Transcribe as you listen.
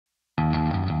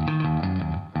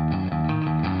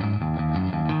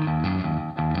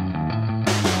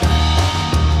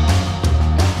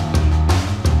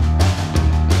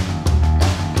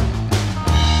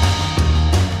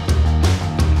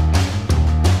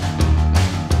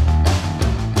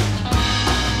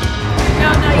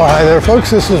Well, hi there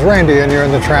folks, this is Randy and you're in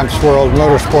the Tramps World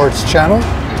Motorsports channel.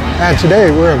 And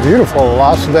today we're in beautiful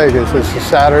Las Vegas. This is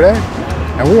Saturday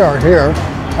and we are here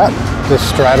at the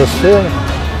Stratosphere.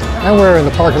 And we're in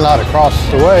the parking lot across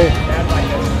the way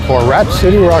for Rat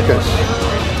City Rukkus,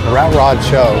 the Rat Rod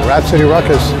Show. Rat City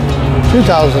Rukkus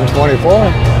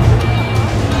 2024.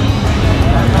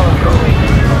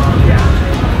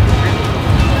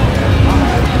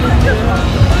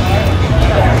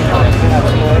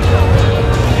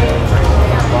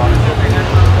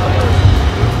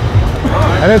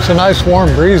 And it's a nice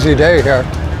warm breezy day here.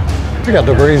 We got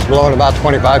the breeze blowing about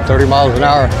 25-30 miles an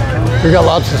hour. We got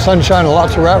lots of sunshine and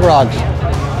lots of rat rods.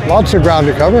 Lots of ground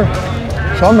to cover.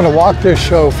 So I'm going to walk this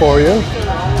show for you.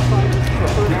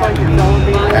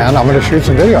 And I'm going to shoot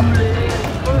some video.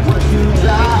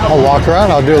 I'll walk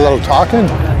around, I'll do a little talking.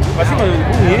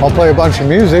 I'll play a bunch of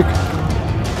music.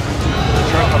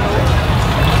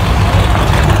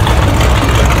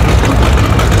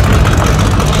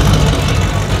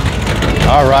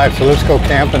 All right, so let's go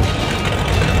camping.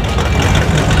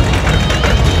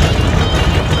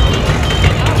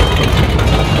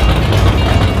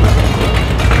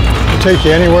 Take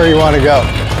you anywhere you want to go.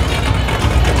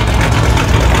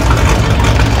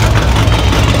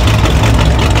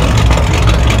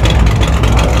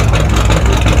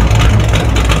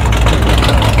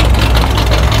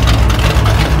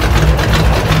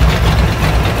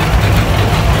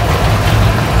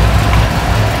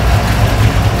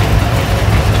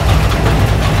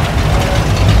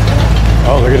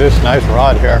 Oh, look at this nice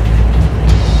rod here.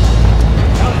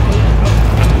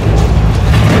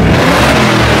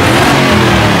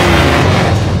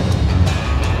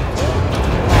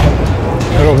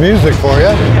 Little music for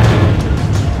you.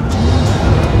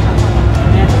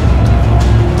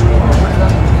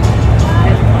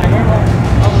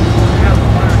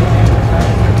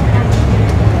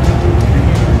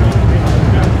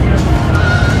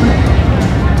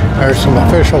 There's some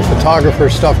official photographer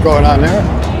stuff going on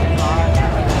there.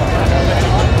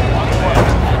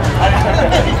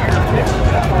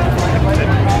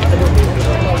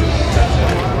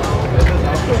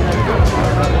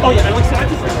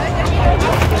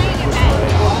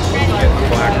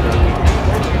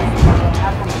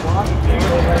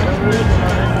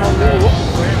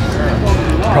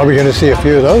 Probably going to see a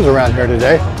few of those around here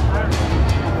today.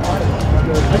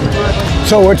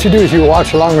 So what you do is you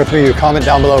watch along with me, you comment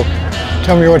down below,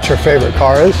 tell me what your favorite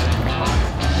car is.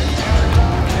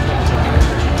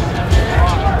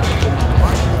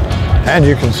 And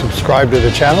you can subscribe to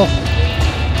the channel.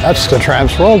 That's the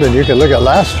Tramps World, and you can look at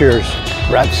last year's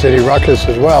Rat City Rukkus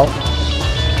as well.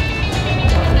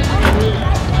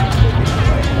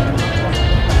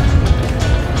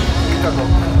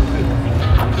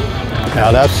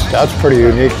 Now that's pretty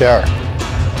unique there.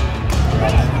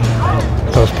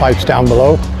 Those pipes down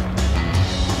below.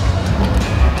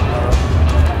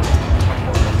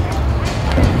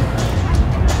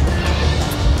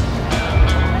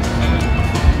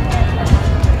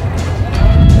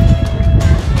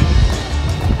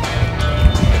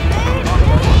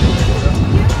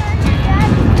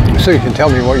 So you can tell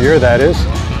me what year that is.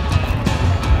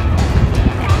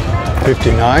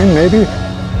 59 maybe?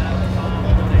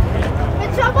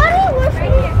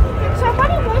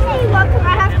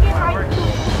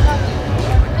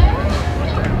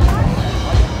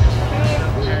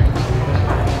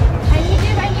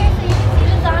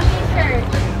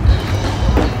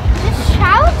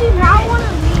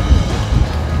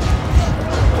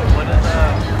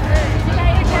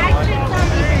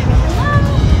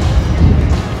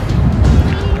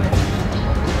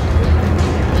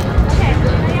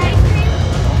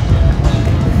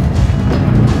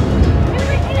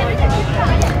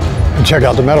 Check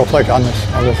out the metal flake on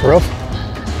this roof.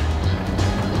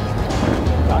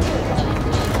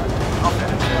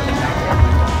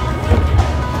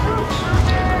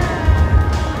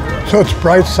 So it's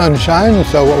bright sunshine,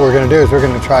 so what we're going to do is we're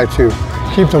going to try to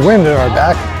keep the wind at our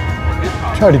back,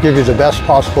 try to give you the best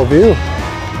possible view.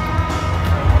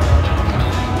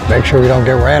 Make sure we don't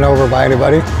get ran over by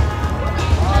anybody.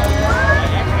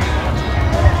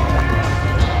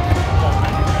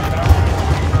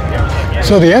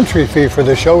 So the entry fee for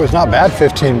the show is not bad,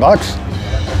 15 bucks.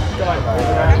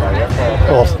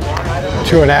 Well,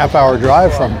 2.5 hour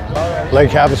drive from Lake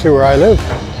Havasu where I live.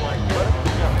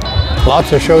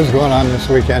 Lots of shows going on this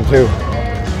weekend too.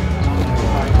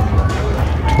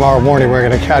 Tomorrow morning we're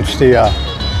going to catch the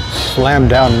Slam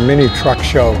Down Mini Truck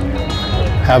Show,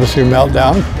 Havasu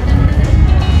Meltdown.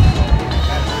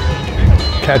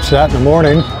 Catch that in the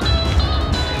morning.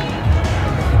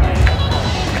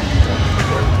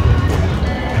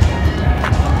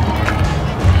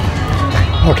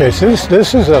 Okay, so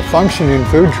this is a functioning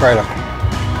food trailer.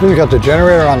 We've got the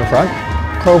generator on the front,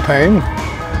 propane.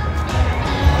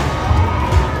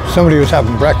 Somebody was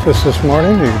having breakfast this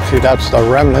morning. You can see that's the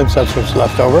remnants, that's what's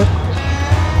left over.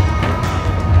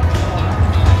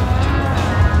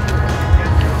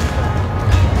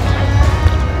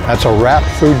 That's a wrapped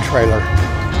food trailer.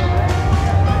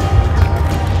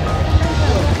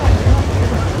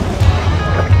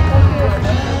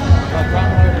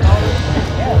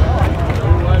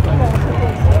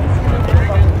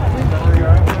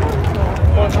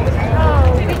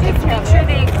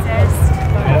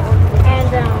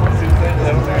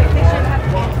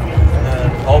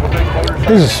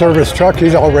 This is a service truck.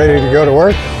 He's all ready to go to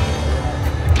work.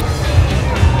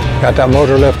 Got that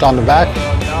motor lift on the back.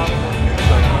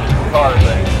 Car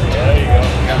thing. There you go.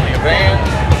 Got me a van.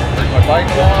 Bring my bike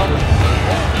along.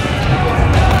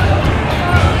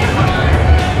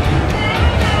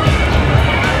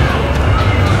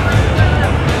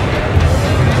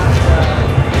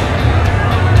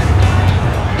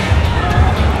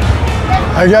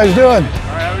 How you guys doing? All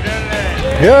right, how we doing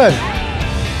today? Good.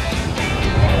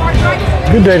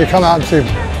 Good day to come out and see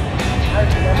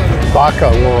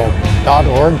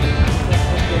vacaworld.org.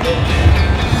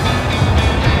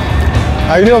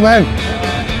 How you doing, man?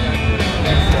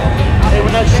 Hey,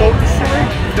 when that shoulder gets sore,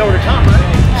 you know where to come,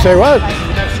 right? Say what?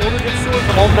 When that shoulder gets sore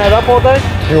from holding that up all day?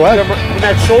 You what? When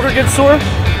that shoulder gets sore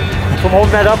from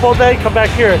holding that up all day, come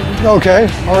back here. Okay,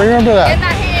 I'll remember that. In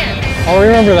that hand. I'll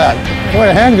remember that.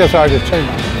 When a hand gets hard, just change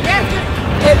it. Yes,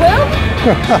 it will.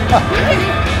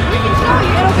 we can show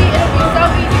you. It'll be so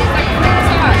easy. It's like a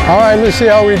massage. All right, let's see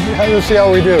how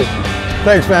we do.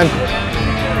 Thanks, man.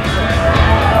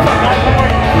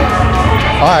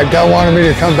 All right, God wanted me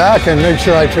to come back and make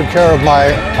sure I took care of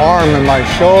my arm and my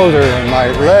shoulder and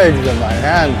my legs and my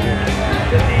hands and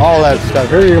all that stuff.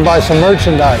 Here you can buy some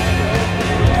merchandise.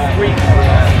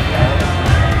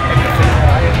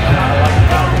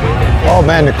 Oh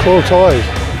man, the cool toys.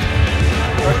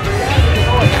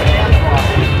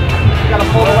 You gotta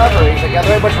pull the lever. He's like,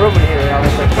 there's much room in here. I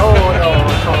was like, no.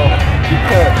 You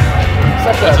could. It's a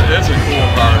cool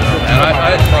car though, man.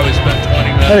 I'd probably spend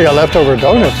 20 minutes. Hey, you got leftover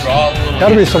donuts.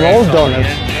 Gotta be some old donuts.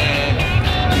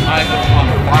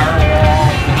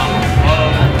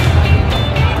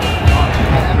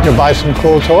 You can buy some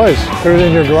cool toys. Put it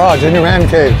in your garage, in your man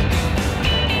cave.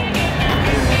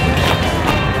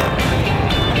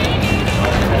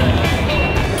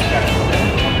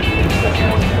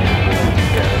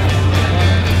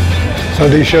 So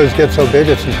these shows get so big,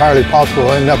 it's entirely possible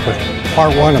we'll end up with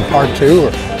part 1 and part 2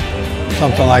 or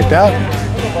something like that.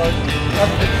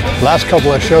 Last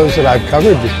couple of shows that I've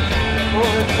covered,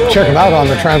 check them out on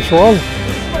the Tramps World.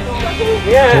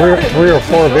 3 or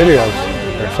 4 videos.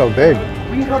 They're so big.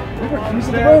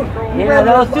 Yeah,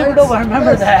 that was super dope. I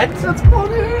remember that.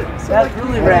 That's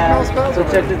really rad. So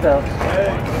check this out.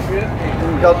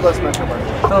 God bless Metro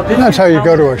Park. And that's how you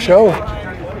go to a show.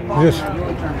 You just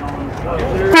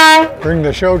bring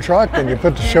the show truck and you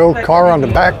put the show car on the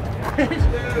back. I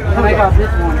got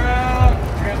this one.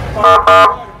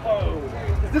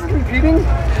 Is this competing?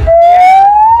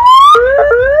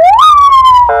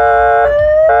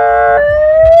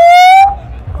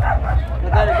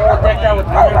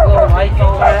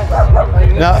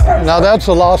 Now that's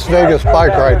a Las Vegas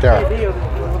bike right there.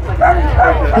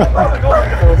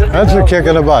 That's a kick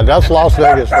in the butt. That's Las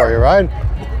Vegas for you, right?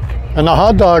 And the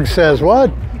hot dog says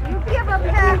what?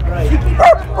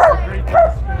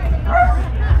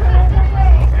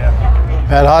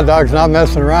 That hot dog's not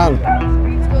messing around.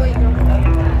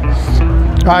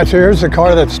 All right, so here's the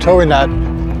car that's towing that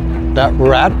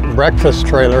rat breakfast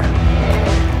trailer.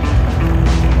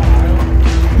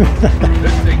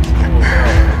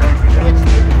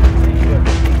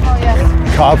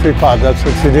 Coffee pot, that's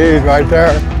what you need right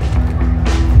there.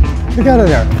 What you got in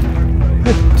there? A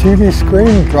TV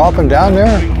screen dropping down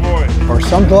there? Or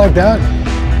something like that?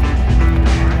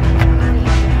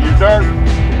 You dirt.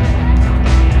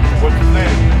 What's his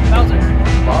name?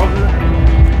 Bowser.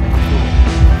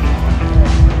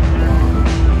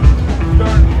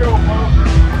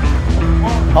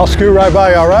 I'll scoot right by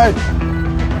you, all right?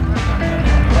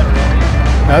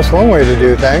 That's one way to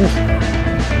do things.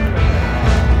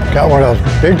 Got one of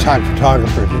those big time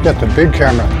photographers. You got the big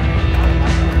camera.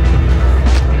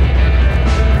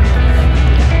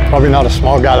 Probably not a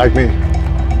small guy like me.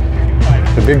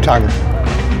 The big timer.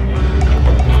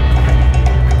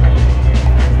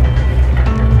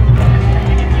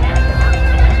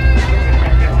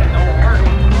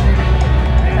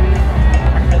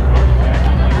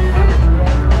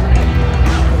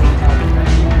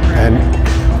 And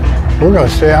we're going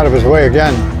to stay out of his way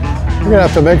again. We're gonna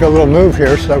have to make a little move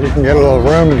here so that we can get a little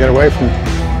room and get away from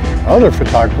other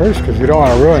photographers because we don't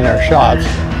want to ruin their shots.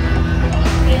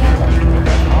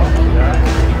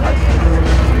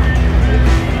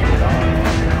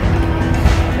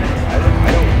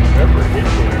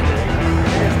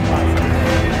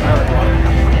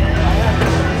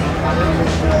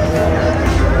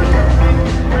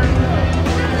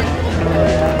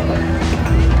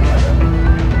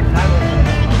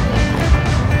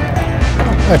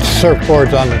 That's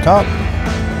surfboards on the top.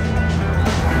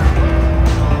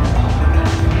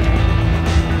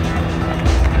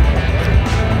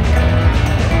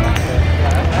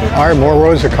 All right, more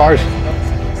rows of cars.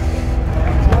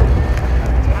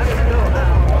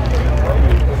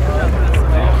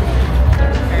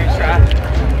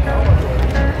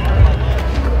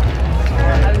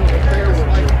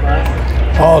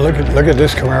 Oh, look at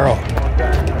this Camaro.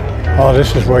 Oh,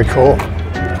 this is way cool.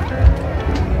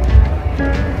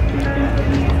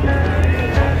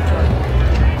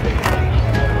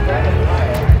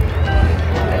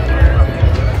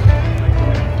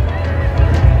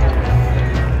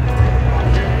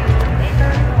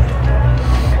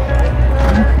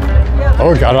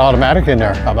 Oh, we got an automatic in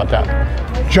there. How about that?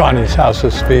 Johnny's House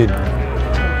of Speed.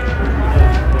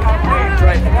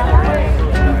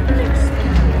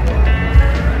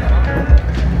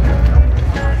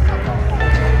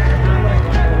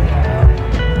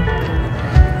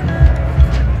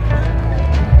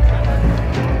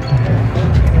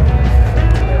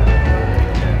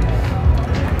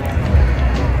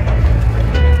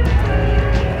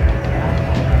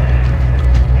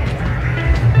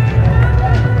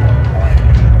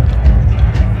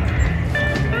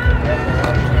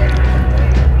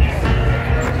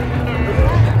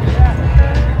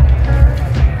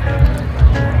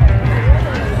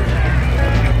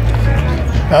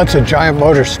 That's a giant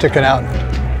motor sticking out.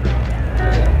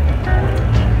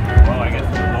 Well, I guess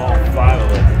all 5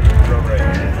 of us drove right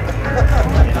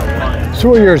here. So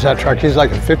what year is that truck? He's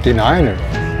like a 59 or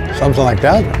something like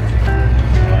that.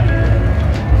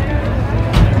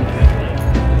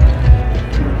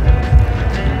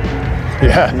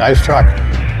 Yeah, nice truck.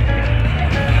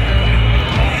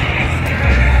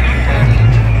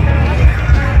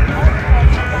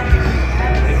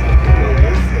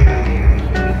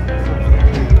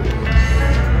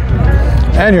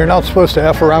 And you're not supposed to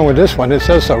F around with this one. It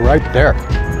says so right there.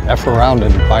 F around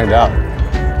and find out.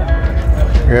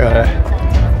 Yeah.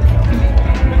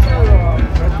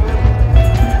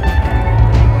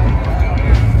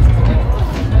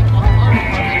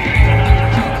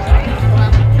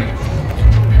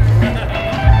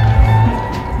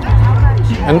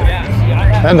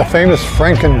 And the famous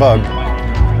Frankenbug.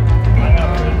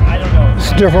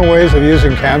 It's different ways of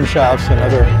using camshafts and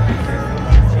other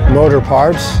motor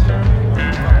parts.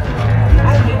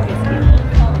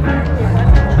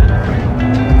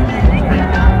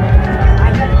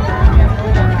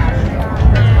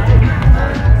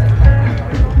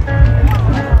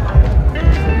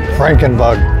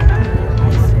 Frankenbug.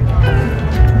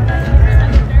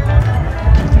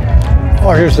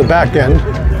 Oh, here's the back end.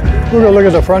 We're going to look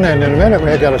at the front end in a minute.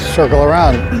 We got to circle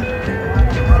around.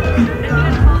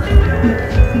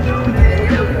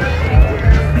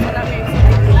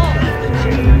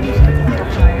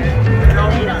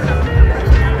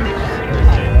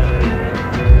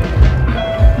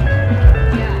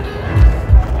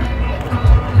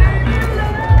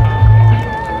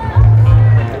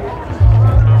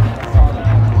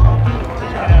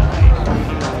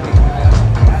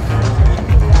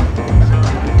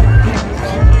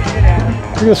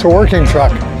 I guess a working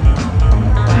truck.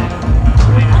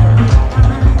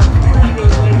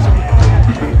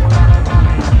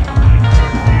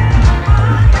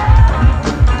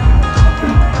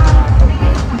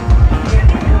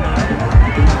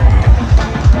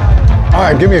 All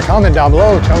right, give me a comment down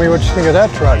below. Tell me what you think of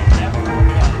that truck.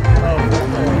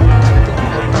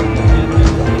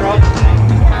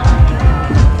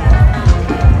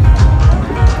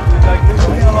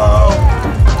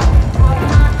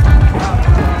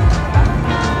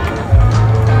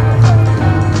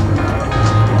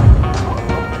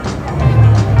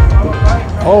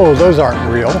 Oh, those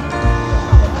aren't real.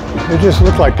 They just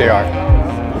look like they are.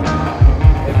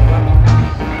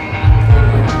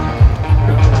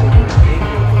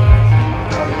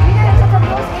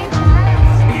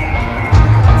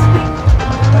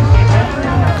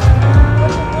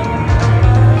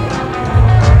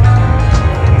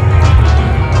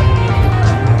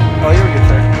 Oh, you're good,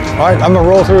 sir. All right, I'm gonna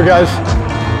roll through, guys.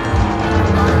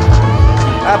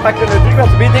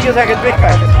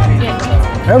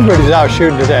 Everybody's out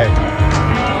shooting today.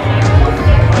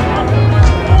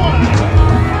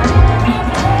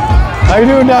 How you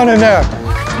doing down in there?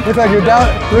 Look like you're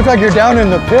down. Look like you're down in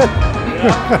the pit.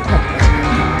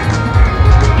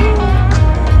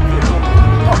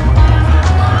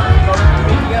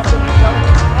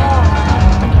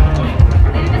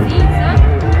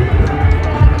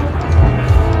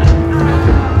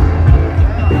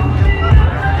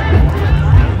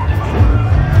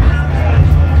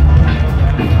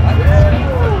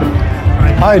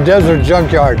 High Desert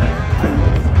Junkyard.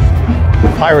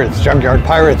 Pirates, Junkyard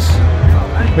Pirates.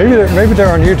 Maybe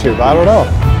they're on YouTube. I don't know.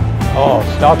 Oh,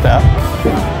 stop that.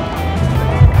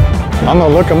 I'm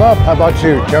gonna look them up. How about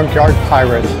you, Junkyard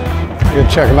Pirates? You can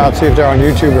check them out, see if they're on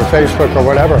YouTube or Facebook or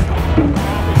whatever.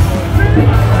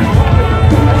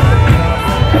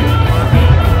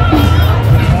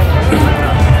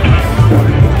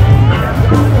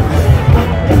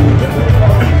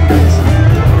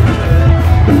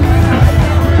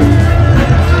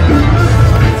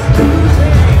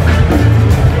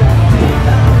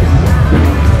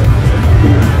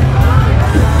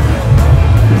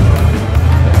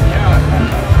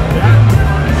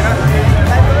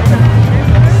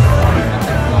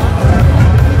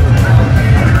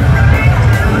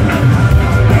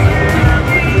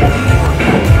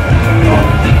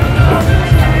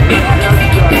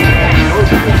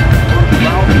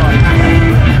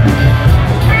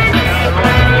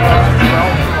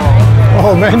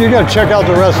 Oh man, you gotta check out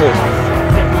the rest of this.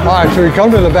 All right, so we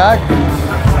come to the back.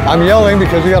 I'm yelling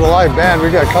because we got a live band.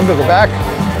 We gotta come to the back.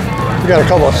 We got a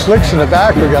couple of slicks in the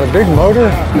back. We got a big motor.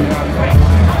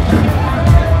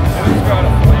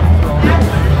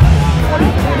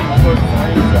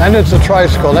 And it's a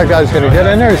tricycle. That guy's gonna get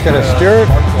in there. He's gonna steer it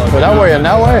that way and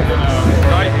that way.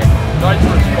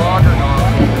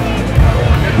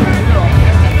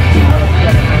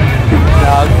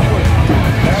 Now,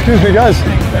 excuse me, guys.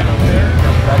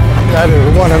 That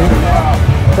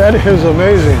is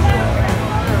amazing.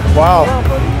 Wow.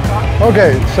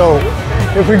 Okay, so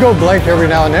if we go blank every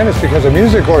now and then, it's because of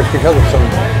music or it's because of some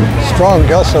strong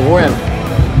gusts of wind.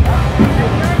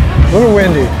 A little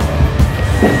windy.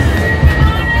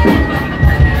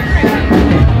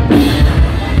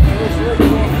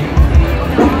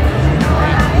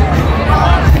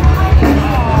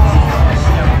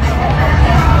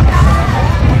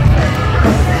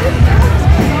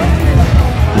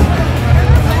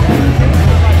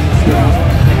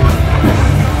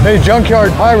 Hey,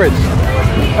 Junkyard Pirates.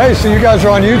 Hey, so you guys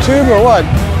are on YouTube or what?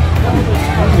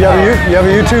 You have a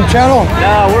YouTube channel?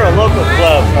 No, we're a local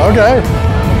club. Okay.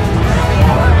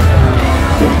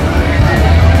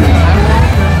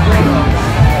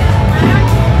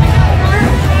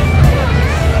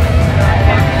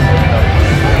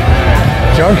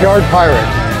 Junkyard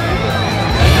Pirates.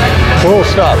 Cool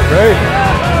stuff, right?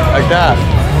 Like that.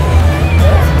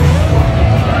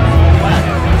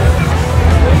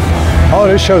 Oh,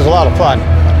 this show's a lot of fun.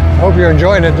 Hope you're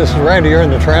enjoying it. This is Randy. You're in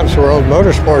the Tramps World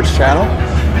Motorsports channel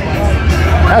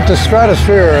at the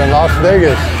Stratosphere in Las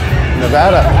Vegas,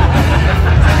 Nevada.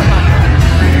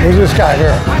 Who's this guy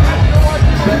here?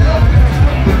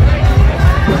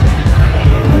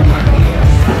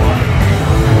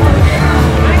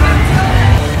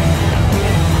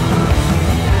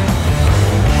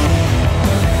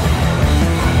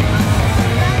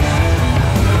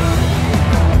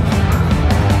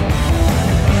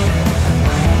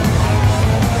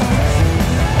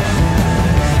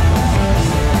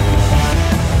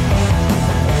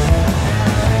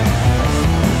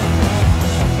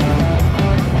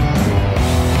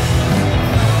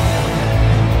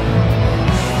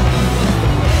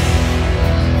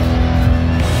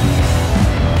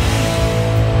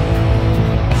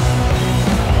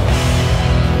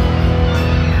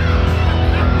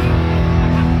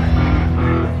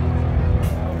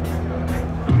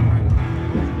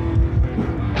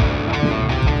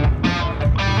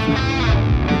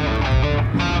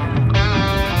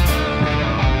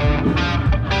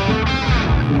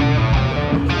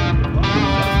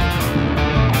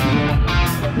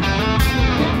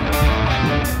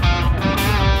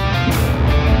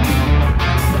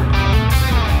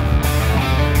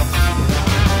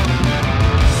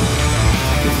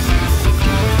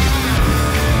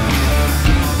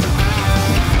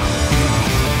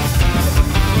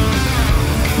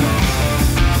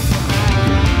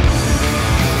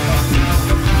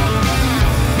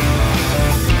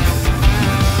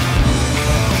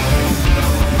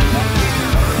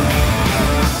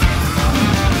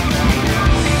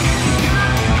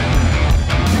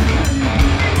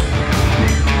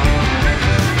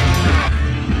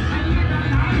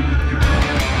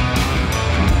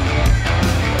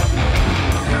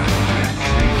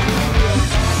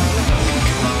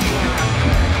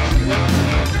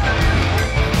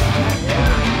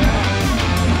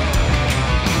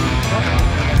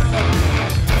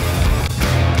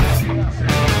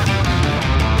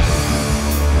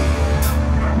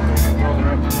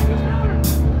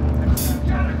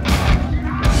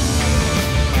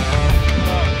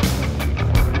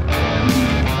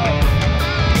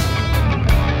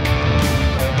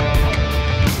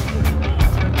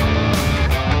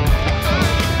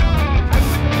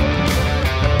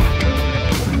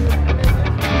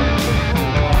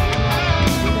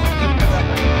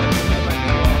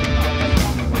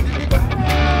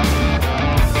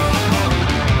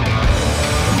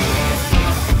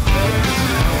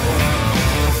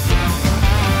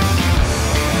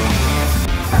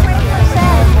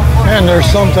 there's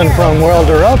something from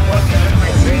Welder Up.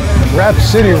 Rat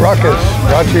City Rukkus,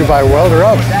 brought to you by Welder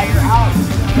Up.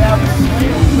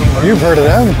 You've heard of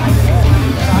them.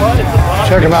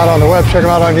 Check them out on the web, check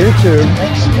them out on YouTube.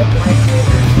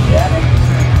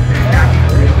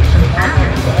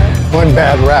 One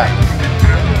Bad Rat.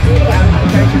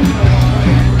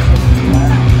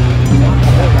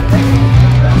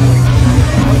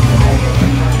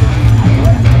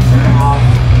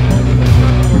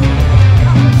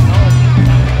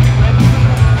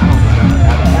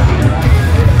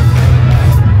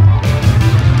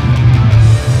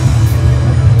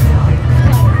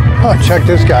 Oh, check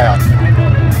this guy out.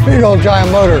 Big old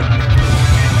giant motor.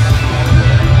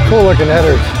 Cool looking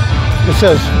headers. It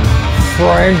says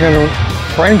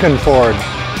Frankenford.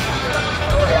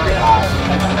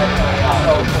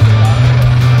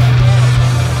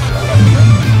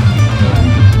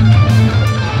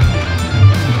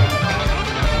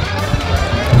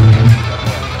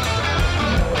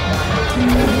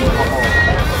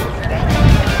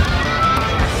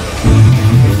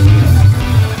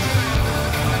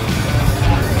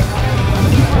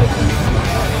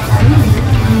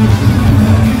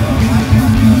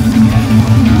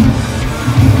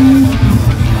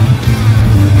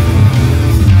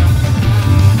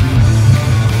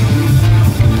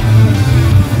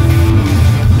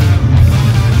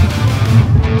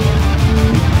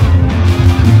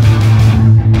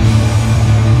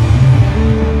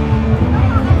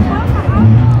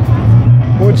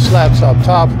 Slats up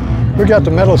top. We got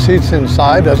the metal seats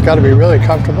inside. That's got to be really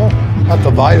comfortable. Got the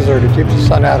visor to keep the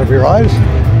sun out of your eyes.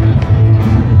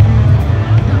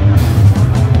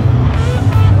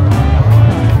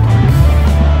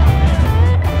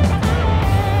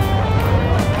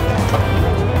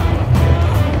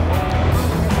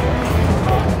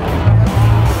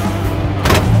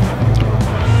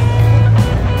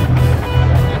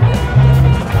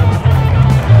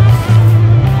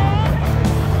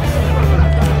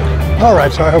 All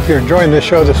right, so I hope you're enjoying this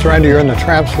show. This is Randy. You're in the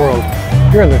Tramps World.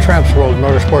 You're in the Tramps World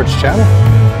Motorsports channel.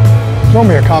 Throw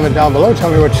me a comment down below. Tell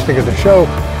me what you think of the show.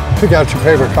 Pick out your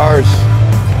favorite cars.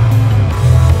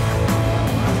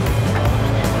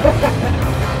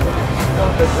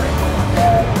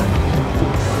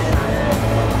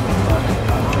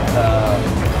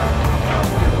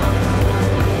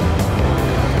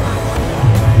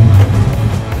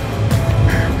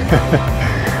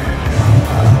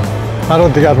 I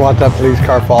don't think I'd want that police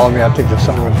car following me. I think that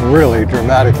something was really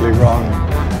dramatically wrong.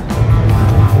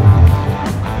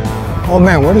 Oh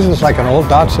man, what is this, like an old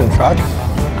Datsun truck?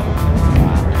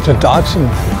 It's a Datsun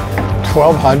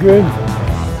 1200?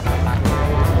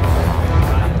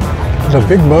 It's a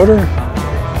big motor?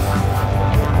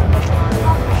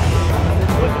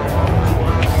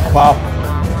 Wow.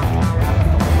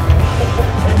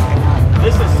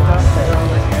 This is stuff that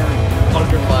are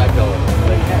under $5.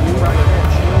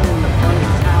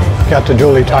 Got the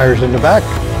dually tires in the back.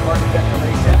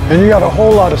 And you got a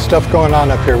whole lot of stuff going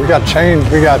on up here. We got chains,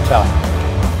 we got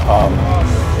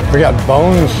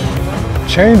bones,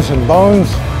 chains and bones.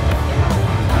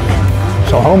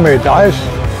 So homemade dies.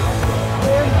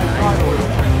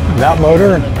 That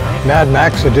motor, Mad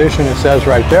Max edition, it says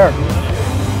right there.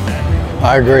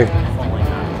 I agree.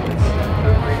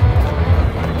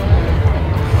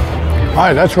 All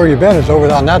right, that's where you've been. It's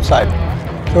over on that side.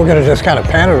 So we're gonna just kind of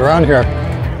pan it around here.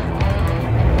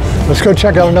 Let's go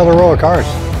check out another row of cars.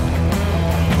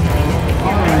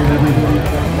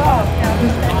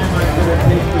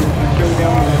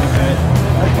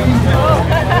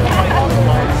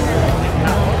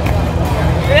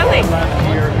 Really?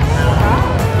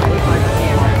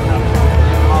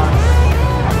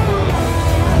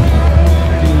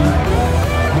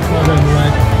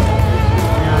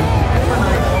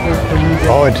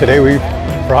 Oh, and today we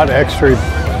brought extra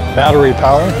battery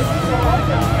power.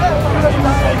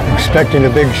 Expecting a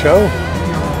big show.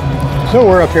 So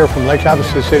we're up here from Lake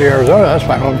Havasu City, Arizona. That's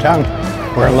my hometown.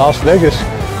 We're in Las Vegas,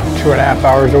 2.5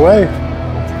 hours away.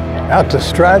 Out to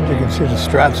Strat, you can see the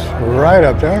Strat's right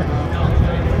up there.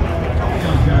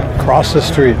 Across the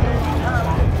street.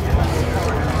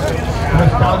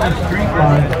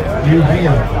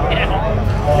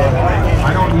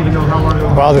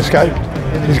 Wow, these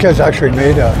guys actually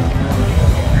made a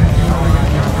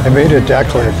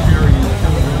deck lid.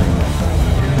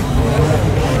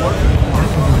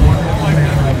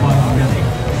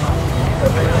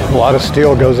 A lot of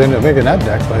steel goes into making that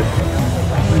deck lid.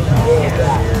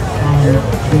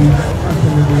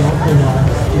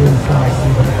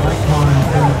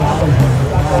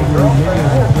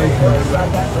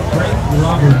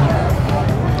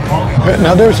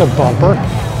 Now there's a bumper.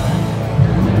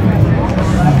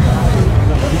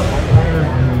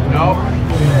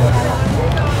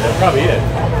 probably is.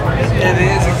 It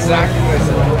is exactly what I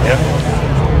said. Yep.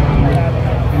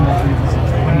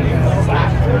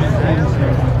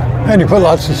 And you put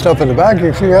lots of stuff in the back.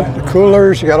 You got the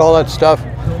coolers, you got all that stuff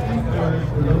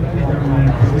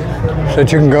so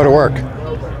that you can go to work.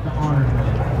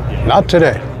 Not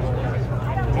today.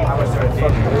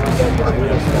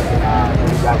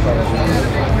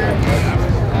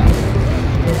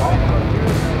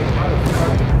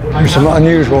 There's some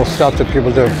unusual stuff that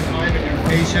people do.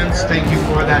 Patience, thank you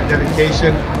for that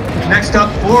dedication. Next up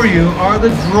for you are the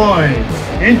droids.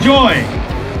 Enjoy!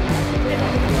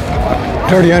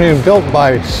 Dirty Onion built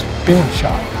by Speed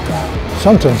Shop.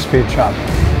 Something Speed Shop.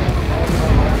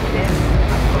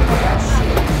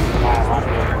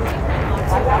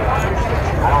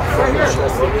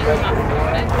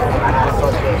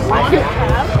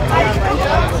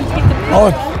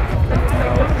 Oh,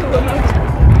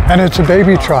 and it's a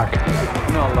baby truck.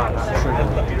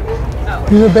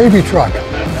 He's a baby truck.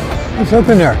 What's up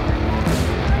in there?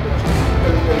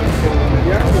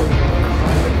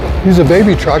 He's a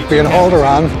baby truck being hauled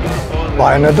around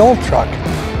by an adult truck.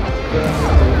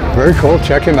 Very cool.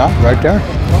 Check him out right there.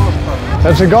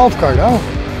 That's a golf cart, oh.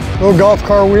 Little golf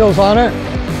car wheels on it.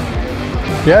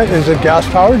 Yeah, is it gas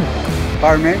powered?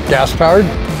 Pardon me? Gas powered?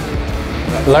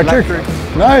 Electric?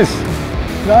 Nice.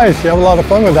 Nice. You have a lot of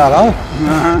fun with that, huh?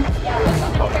 Uh-huh.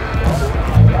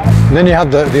 And then you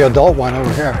have the adult one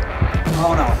over here.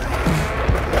 Oh no.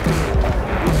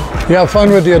 You have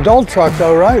fun with the adult truck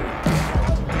though, right?